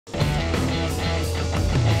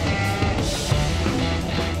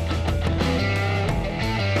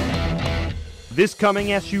This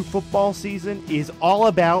coming SU football season is all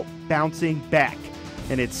about bouncing back,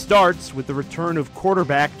 and it starts with the return of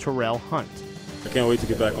quarterback Terrel Hunt. I can't wait to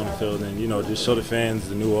get back on the field and, just show the fans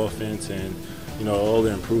the new offense and, all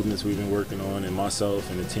the improvements we've been working on, and myself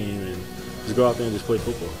and the team, and just go out there and just play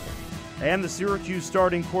football. And the Syracuse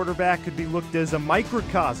starting quarterback could be looked as a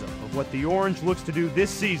microcosm of what the Orange looks to do this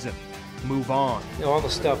season. Move on. All the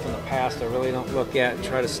stuff in the past I really don't look at and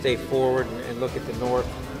try to stay forward and look at the north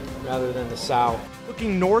rather than the south.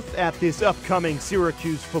 Looking north at this upcoming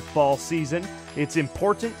Syracuse football season, it's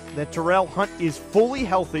important that Terrel Hunt is fully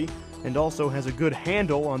healthy and also has a good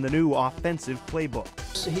handle on the new offensive playbook.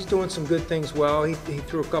 He's doing some good things well. He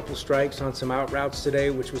threw a couple strikes on some out routes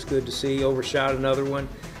today, which was good to see. Overshot another one.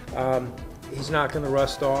 He's not going to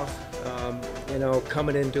rust off.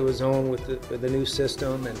 Coming into his own with the new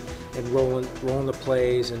system and rolling the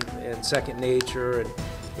plays and second nature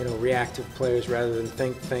and reactive players rather than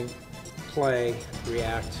think, play,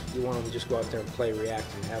 react. You want them to just go out there and play, react,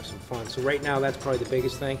 and have some fun. So right now that's probably the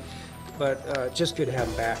biggest thing. But just good to have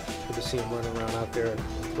him back. Good to see him running around out there and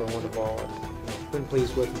throwing the ball. And been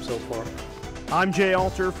pleased with him so far. I'm Jay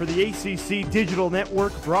Alter for the ACC Digital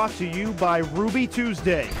Network, brought to you by Ruby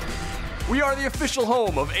Tuesday. We are the official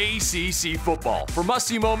home of ACC football. For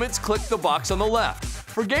must-see moments, click the box on the left.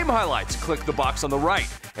 For game highlights, click the box on the right.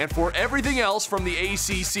 And for everything else from the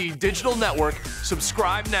ACC Digital Network,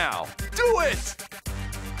 subscribe now. Do it!